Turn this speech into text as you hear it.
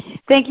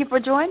Thank you for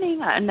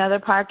joining another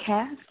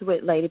podcast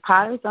with Lady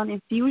Potters on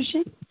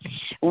Infusion.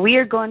 We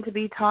are going to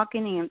be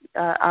talking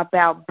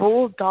about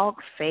Bulldog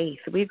Faith.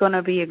 We're going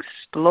to be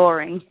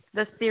exploring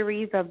the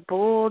series of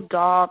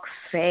Bulldog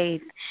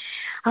Faith.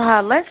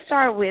 Let's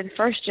start with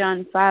 1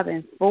 John 5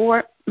 and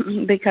 4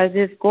 because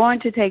it's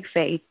going to take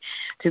faith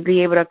to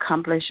be able to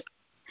accomplish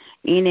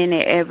any and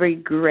every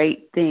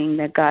great thing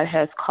that God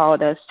has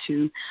called us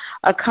to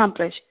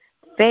accomplish.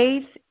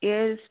 Faith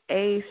is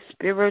a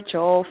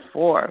spiritual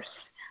force.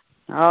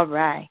 All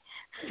right.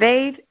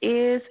 Faith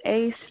is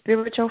a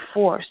spiritual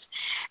force.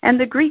 And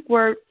the Greek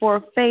word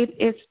for faith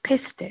is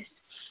pistis.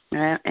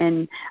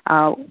 And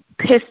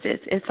pistis,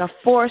 it's a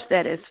force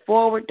that is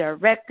forward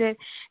directed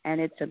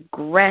and it's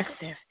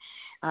aggressive.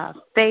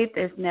 Faith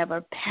is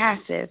never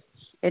passive.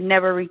 It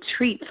never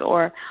retreats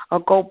or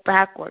go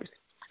backwards.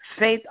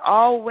 Faith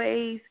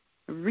always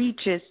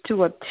reaches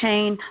to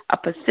obtain a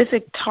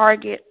specific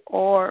target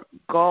or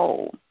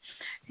goal.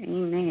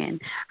 Amen.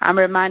 I'm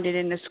reminded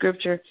in the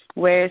scripture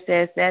where it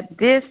says that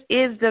this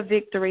is the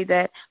victory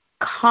that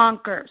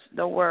conquers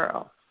the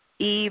world,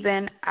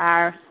 even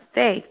our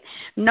faith.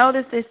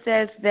 Notice it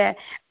says that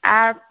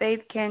our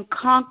faith can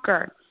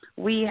conquer.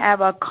 We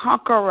have a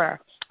conqueror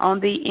on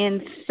the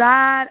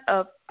inside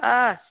of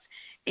us.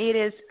 It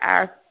is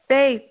our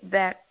faith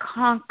that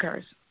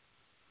conquers.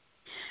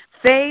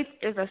 Faith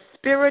is a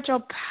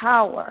spiritual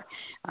power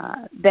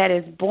that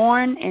is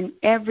born in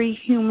every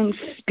human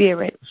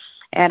spirit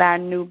at our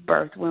new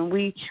birth. When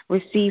we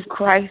receive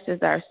Christ as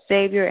our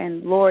Savior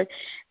and Lord,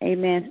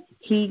 amen,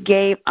 He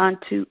gave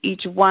unto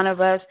each one of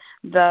us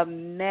the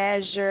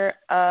measure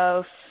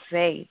of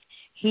faith.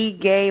 He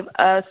gave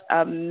us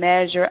a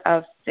measure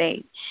of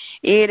faith.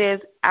 It is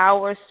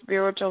our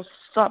spiritual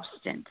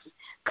substance,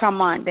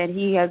 come on, that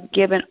He has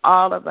given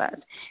all of us.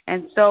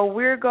 And so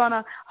we're going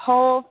to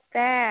hold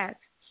fast.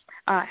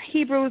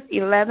 Hebrews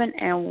 11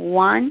 and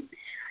 1,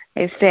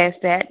 it says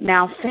that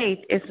now faith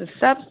is the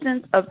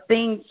substance of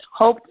things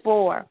hoped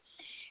for.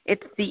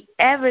 It's the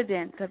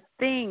evidence of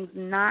things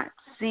not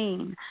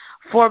seen.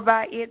 For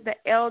by it the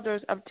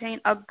elders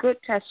obtained a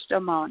good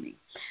testimony.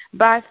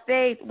 By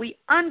faith we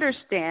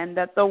understand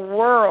that the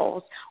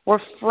worlds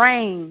were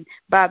framed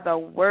by the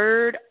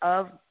word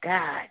of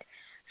God,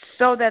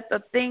 so that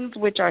the things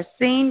which are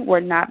seen were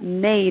not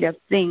made of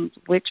things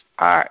which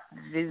are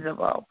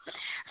visible.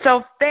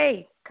 So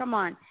faith, come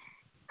on,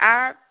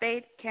 our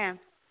faith can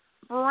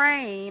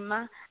frame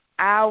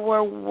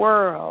our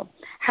world.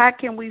 How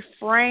can we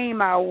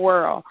frame our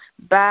world?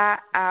 By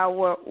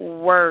our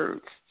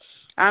words.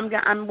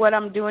 What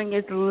I'm doing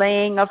is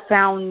laying a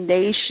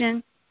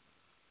foundation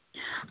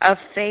of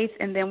faith,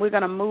 and then we're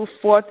going to move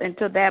forth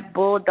into that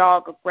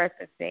bulldog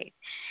aggressive faith.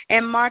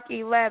 In Mark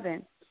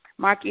 11,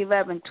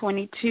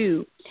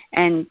 22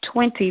 and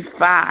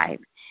 25,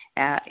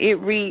 it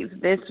reads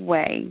this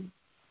way.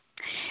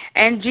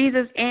 And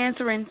Jesus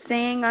answering,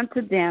 saying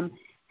unto them,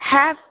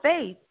 have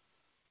faith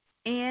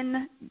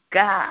in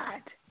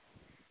God.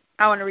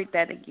 I want to read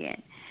that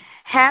again.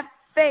 Have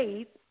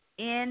faith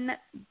in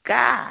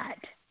God.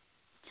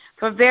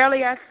 For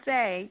verily I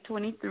say,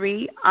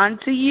 23,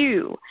 unto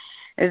you,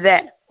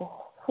 that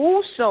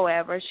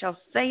whosoever shall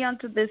say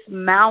unto this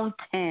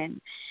mountain,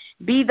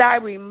 be thy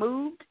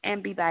removed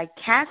and be thy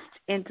cast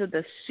into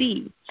the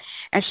sea,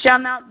 and shall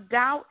not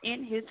doubt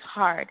in his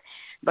heart,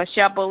 but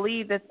shall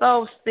believe that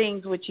those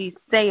things which he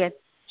saith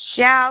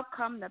shall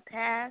come to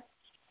pass,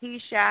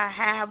 he shall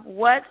have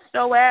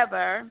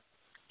whatsoever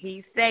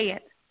he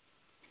saith.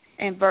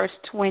 In verse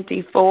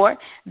 24,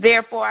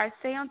 therefore I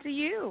say unto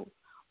you,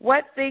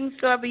 what things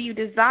soever you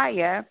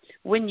desire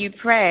when you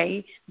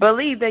pray,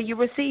 believe that you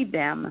receive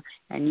them,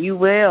 and you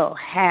will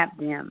have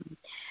them.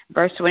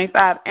 Verse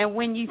 25, and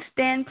when you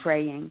stand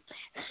praying,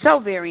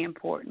 so very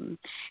important,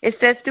 it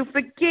says to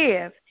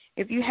forgive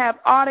if you have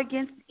aught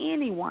against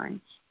anyone,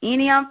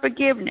 any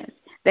unforgiveness,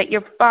 that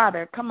your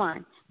Father, come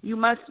on, you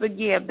must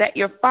forgive, that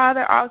your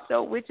Father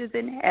also which is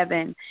in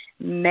heaven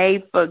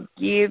may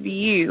forgive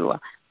you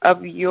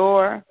of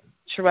your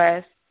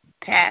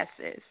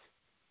trespasses.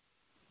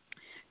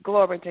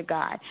 Glory to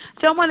God.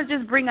 So I want to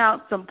just bring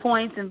out some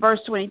points in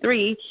verse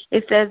 23.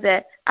 It says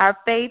that our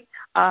faith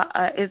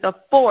is a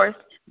force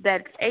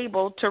that's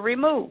able to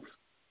remove.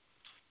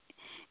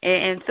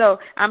 And so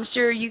I'm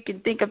sure you can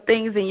think of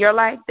things in your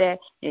life that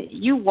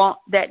you want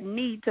that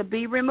need to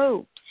be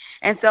removed.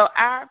 And so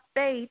our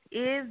faith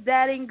is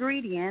that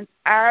ingredient.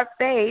 Our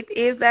faith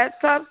is that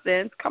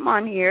substance, come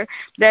on here,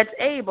 that's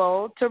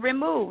able to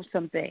remove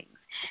some things.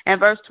 And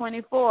verse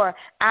 24,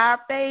 our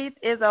faith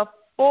is a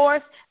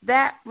force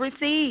that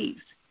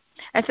receives.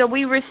 And so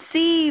we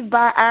receive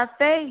by our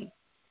faith.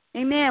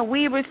 Amen.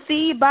 We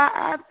receive by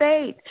our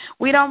faith.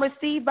 We don't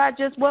receive by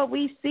just what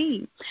we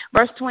see.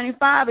 Verse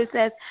 25, it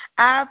says,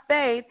 our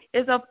faith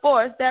is a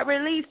force that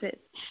releases.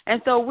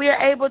 And so we're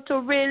able to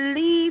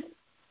release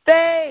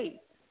faith.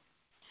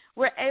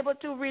 We're able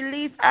to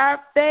release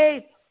our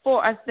faith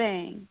for a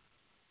thing.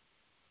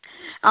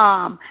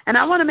 And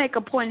I want to make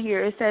a point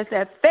here. It says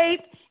that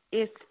faith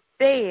is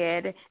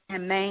fed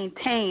and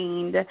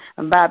maintained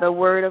by the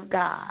word of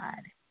God.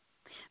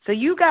 So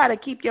you got to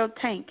keep your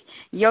tank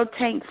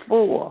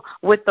full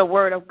with the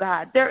Word of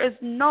God. There is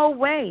no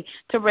way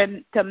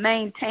to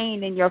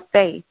maintain in your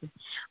faith,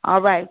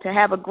 all right, to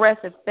have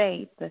aggressive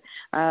faith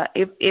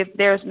if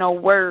there's no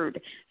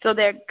Word. So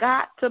there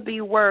got to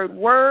be Word.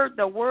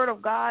 The Word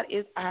of God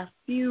is our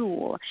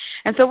fuel.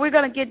 And so we're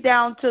going to get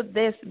down to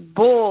this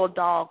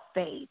bulldog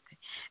faith.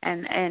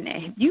 And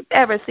if you've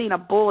ever seen a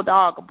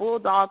bulldog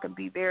can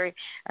be very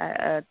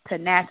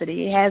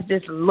tenacity. It has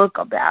this look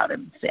about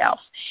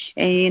himself.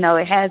 And,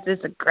 it has this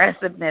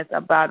aggressiveness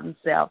about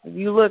himself if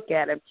you look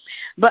at him.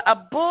 But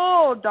a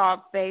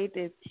bulldog faith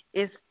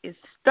is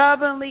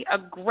stubbornly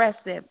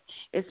aggressive.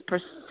 It's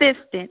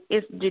persistent.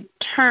 It's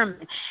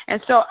determined.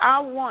 And so I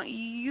want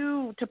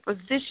you to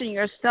position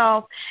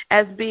yourself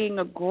as being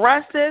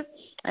aggressive,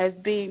 as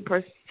being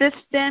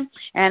persistent,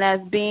 and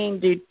as being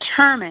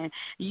determined.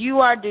 You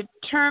are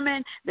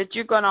determined that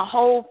you're going to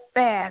hold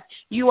fast.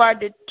 You are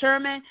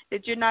determined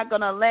that you're not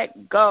going to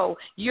let go.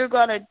 You're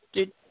going to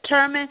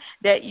determine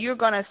that you're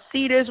going to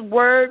see this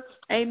word,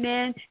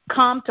 amen,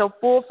 come to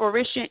full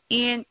fruition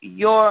in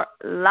your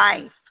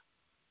life.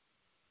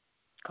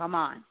 Come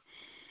on.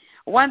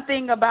 One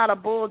thing about a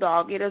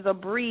bulldog, it is a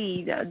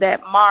breed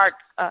that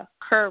marks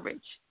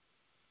courage,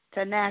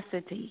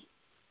 tenacity.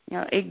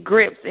 It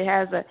grips.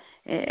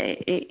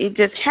 It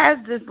just has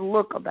this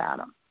look about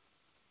them.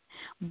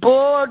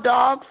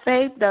 Bulldog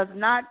faith does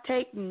not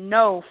take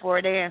no for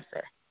an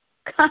answer.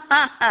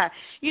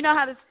 You know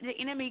how the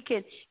enemy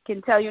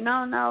can tell you,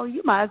 no,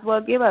 you might as well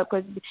give up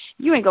because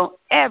you ain't going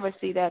to ever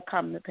see that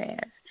come to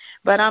pass.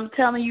 But I'm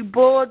telling you,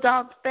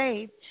 bulldog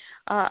faith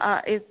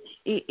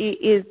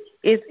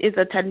is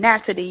a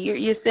tenacity.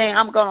 You're saying,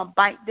 I'm going to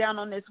bite down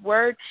on this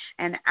word,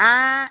 and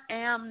I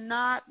am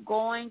not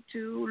going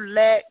to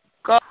let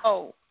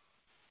go.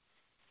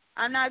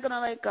 I'm not going to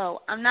let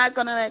go. I'm not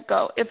going to let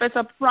go. If it's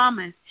a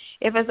promise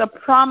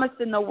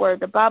in the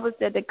word, the Bible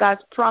said that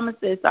God's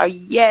promises are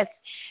yes,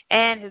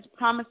 and his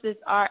promises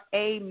are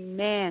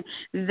amen.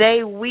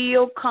 They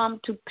will come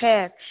to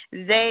pass.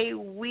 They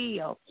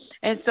will.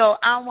 And so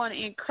I want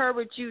to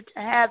encourage you to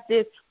have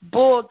this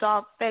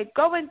bulldog faith.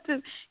 Go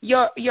into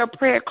your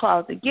prayer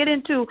closet. Get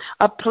into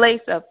a place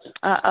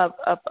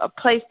a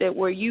place that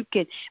where you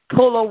can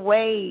pull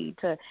away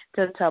to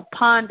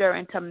ponder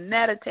and to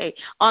meditate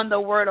on the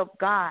word of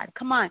God.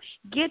 Come on,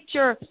 get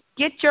your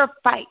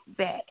fight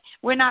back.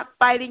 We're not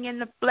fighting in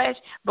the flesh,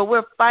 but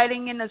we're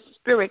fighting in the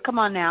spirit. Come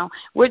on now.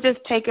 We're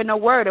just taking the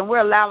word and we're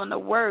allowing the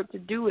word to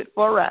do it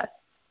for us.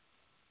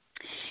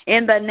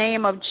 In the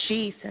name of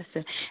Jesus.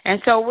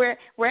 And so we're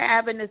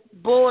having this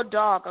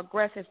bulldog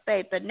aggressive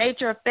faith. The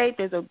nature of faith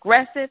is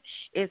aggressive,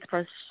 it's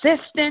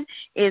persistent,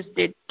 it's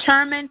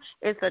determined,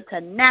 it's a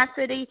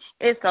tenacity,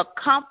 it's a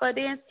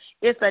confidence,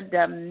 it's a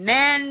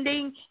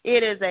demanding,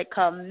 it is a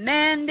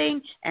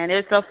commanding, and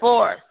it's a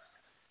force.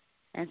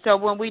 And so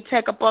when we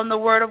take upon the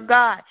word of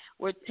God,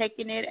 we're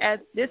taking it as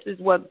this is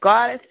what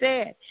God has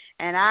said.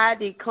 And I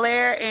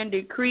declare and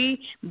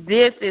decree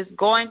this is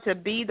going to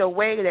be the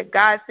way that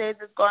God says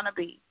it's going to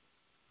be.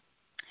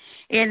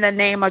 In the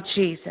name of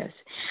Jesus.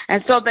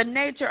 And so the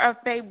nature of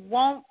faith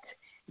won't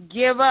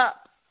give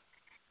up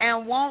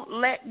and won't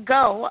let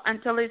go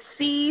until it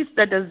sees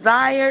the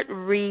desired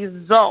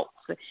results.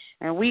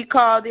 And we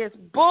call this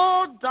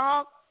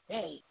bulldog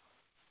faith.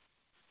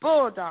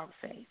 Bulldog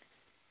faith.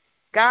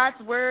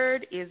 God's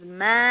word is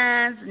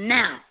mine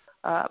now.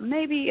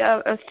 Maybe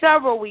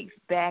several weeks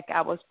back,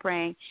 I was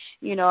praying,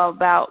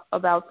 about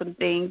some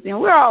things,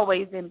 and we're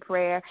always in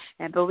prayer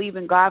and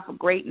believing God for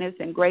greatness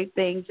and great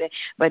things.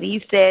 But He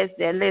says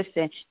that,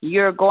 listen,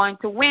 you're going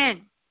to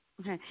win,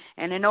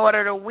 and in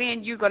order to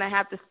win, you're going to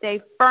have to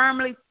stay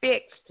firmly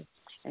fixed,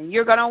 and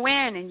you're going to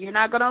win, and you're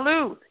not going to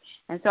lose.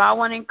 And so I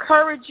want to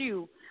encourage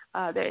you.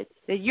 That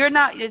you're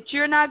not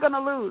going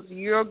to lose.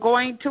 You're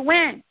going to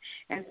win.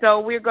 And so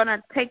we're going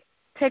to take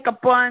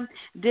upon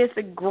this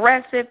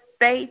aggressive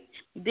faith,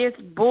 this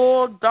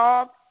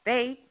bulldog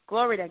faith,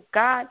 glory to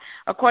God,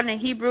 according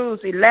to Hebrews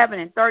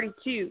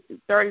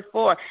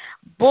 11:32-34.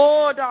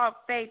 Bulldog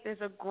faith is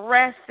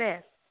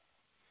aggressive.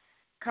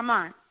 Come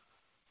on.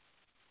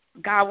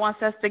 God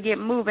wants us to get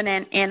moving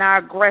in our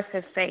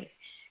aggressive faith.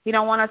 He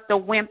don't want us to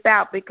wimp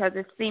out because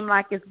it seems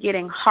like it's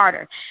getting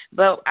harder.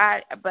 But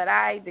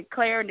I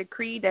declare and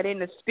decree that in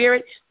the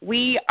spirit,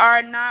 we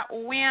are not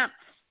wimps.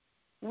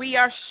 We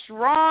are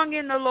strong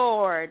in the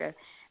Lord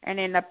and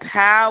in the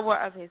power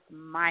of his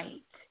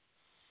might.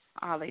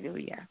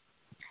 Hallelujah.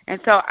 And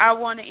so I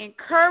want to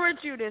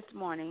encourage you this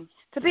morning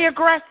to be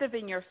aggressive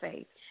in your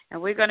faith. And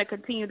we're going to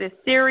continue this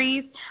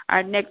series.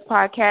 Our next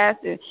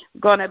podcast is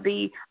going to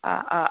be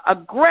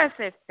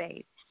aggressive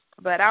faith.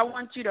 But I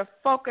want you to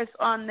focus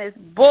on this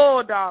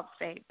bulldog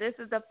faith. This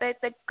is the faith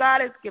that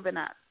God has given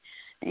us.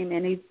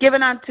 Amen. He's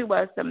given unto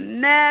us the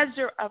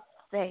measure of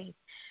faith.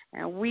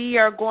 And we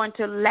are going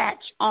to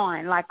latch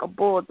on like a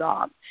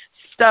bulldog,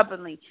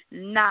 stubbornly,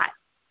 not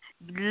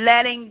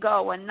letting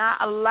go and not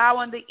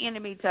allowing the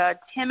enemy to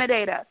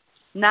intimidate us,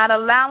 not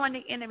allowing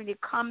the enemy to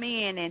come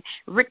in and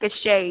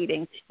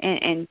ricochet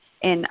and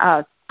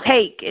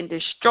take and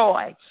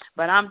destroy.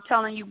 But I'm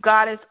telling you,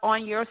 God is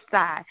on your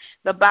side.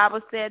 The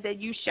Bible said that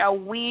you shall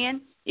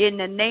win in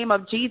the name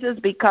of Jesus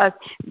because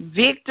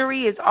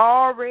victory is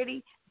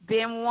already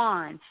been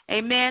won.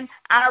 Amen.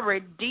 Our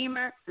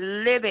Redeemer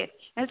liveth.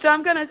 And so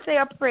I'm going to say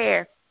a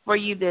prayer for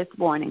you this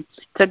morning.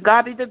 To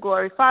God be the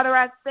glory. Father,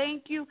 I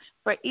thank you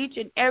for each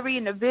and every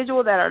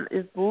individual that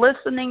is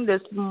listening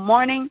this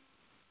morning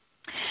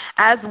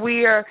as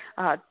we are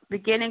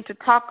beginning to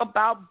talk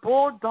about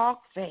bulldog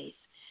faith.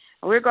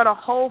 We're going to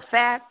hold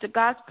fast to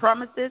God's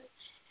promises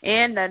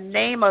in the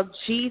name of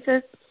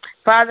Jesus.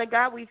 Father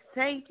God, we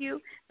thank you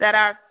that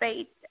our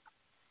faith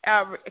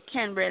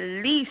can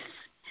release.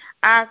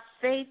 Our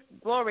faith,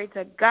 glory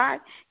to God,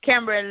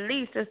 can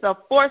release. It's a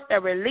force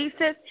that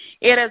releases.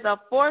 It is a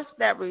force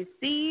that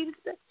receives.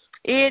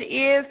 It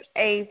is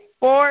a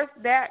force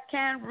that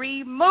can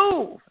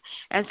remove.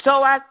 And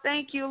so I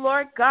thank you,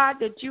 Lord God,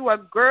 that you are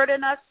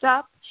girding us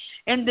up.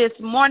 And this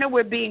morning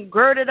we're being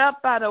girded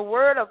up by the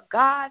word of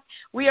God.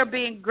 We are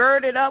being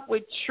girded up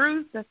with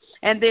truth,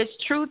 and this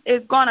truth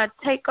is going to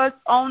take us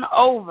on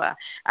over.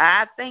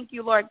 I thank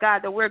you, Lord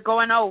God, that we're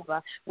going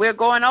over. We're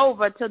going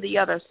over to the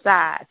other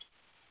side.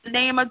 In the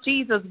name of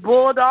Jesus,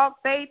 bulldog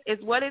faith is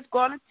what it's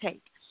going to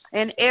take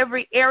in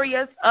every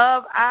areas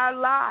of our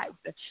lives.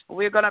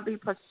 We're going to be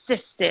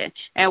persistent,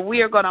 and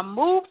we are going to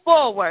move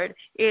forward.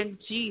 In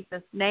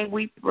Jesus' name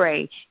we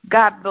pray.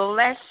 God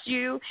bless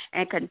you,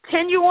 and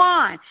continue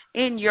on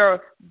in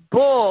your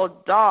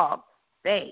bulldog faith.